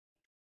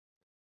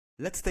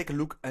Let's take a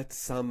look at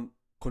some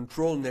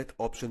ControlNet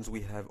options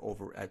we have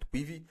over at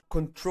Weavy.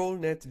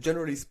 ControlNet,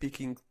 generally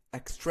speaking,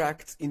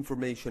 extracts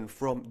information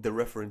from the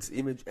reference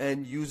image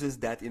and uses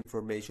that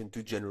information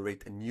to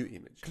generate a new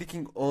image.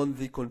 Clicking on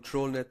the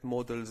ControlNet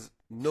models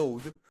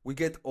node, we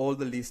get all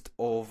the list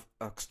of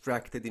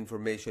extracted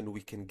information we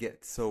can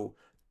get. So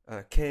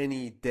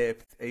Canny,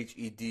 depth,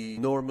 HED,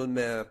 normal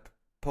map,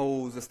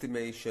 pose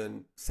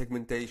estimation,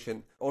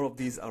 segmentation, all of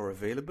these are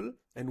available.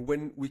 And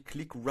when we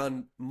click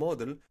run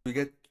model, we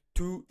get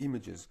two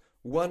images.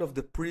 One of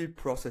the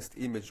pre-processed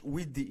image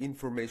with the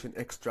information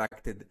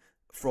extracted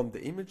from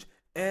the image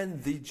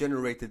and the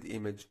generated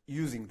image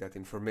using that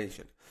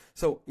information.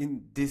 So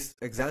in this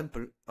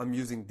example, I'm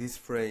using this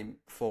frame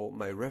for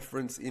my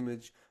reference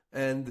image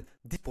and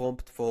the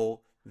prompt for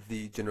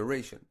the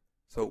generation.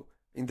 So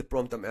in the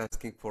prompt, I'm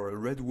asking for a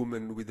red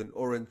woman with an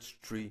orange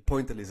tree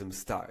pointillism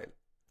style.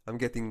 I'm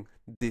getting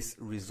this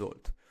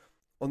result.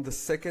 On the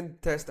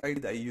second test I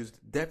did, I used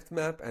depth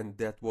map, and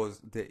that was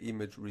the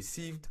image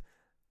received,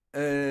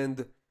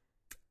 and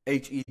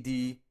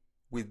HED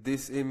with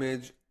this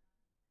image,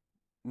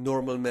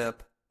 normal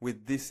map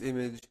with this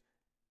image,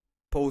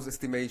 pose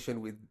estimation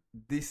with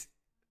this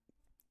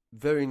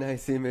very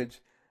nice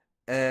image,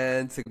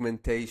 and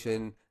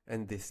segmentation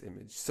and this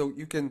image. So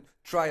you can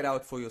try it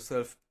out for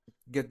yourself,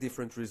 get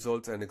different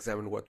results, and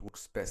examine what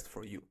works best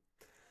for you.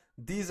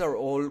 These are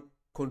all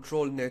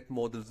ControlNet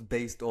models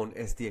based on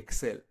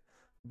SDXL,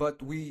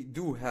 but we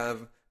do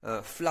have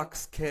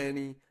Flux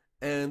Canny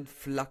and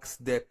Flux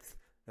depth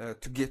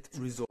to get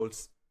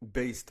results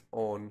based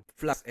on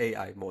Flux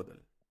AI model.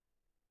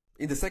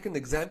 In the second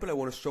example, I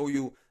want to show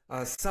you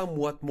a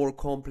somewhat more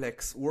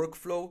complex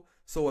workflow.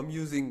 So I'm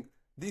using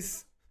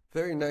this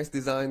very nice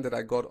design that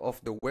I got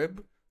off the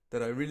web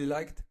that I really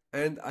liked,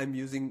 and I'm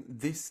using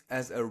this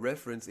as a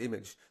reference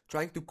image,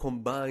 trying to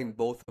combine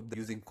both of them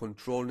using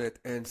ControlNet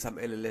and some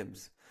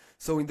LLMs.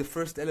 So in the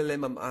first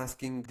LLM, I'm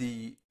asking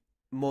the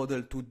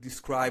model to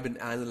describe and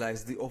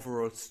analyze the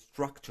overall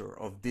structure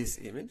of this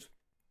image.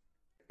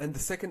 And the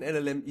second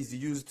LLM is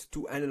used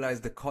to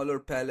analyze the color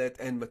palette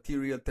and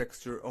material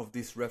texture of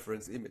this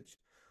reference image.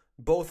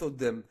 Both of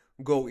them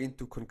go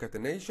into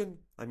concatenation,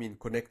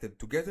 connected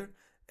together,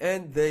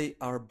 and they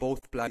are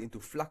both plugged into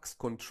Flux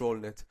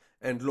ControlNet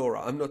and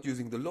LoRa. I'm not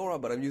using the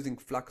LoRa, but I'm using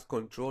Flux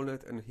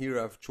ControlNet, and here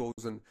I've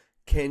chosen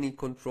Canny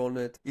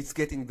ControlNet. It's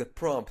getting the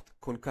prompt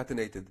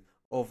concatenated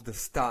of the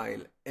style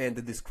and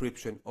the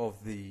description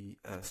of the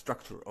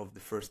structure of the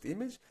first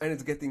image, and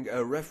it's getting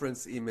a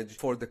reference image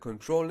for the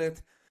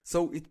ControlNet.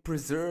 So it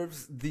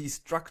preserves the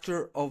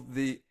structure of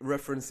the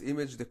reference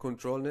image, the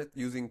ControlNet,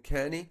 using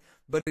Canny,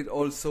 but it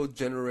also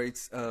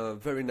generates a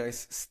very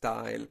nice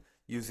style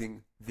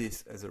using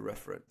this as a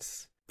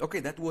reference. Okay,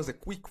 that was a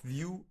quick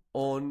view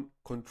on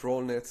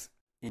ControlNet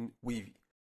in Weavy.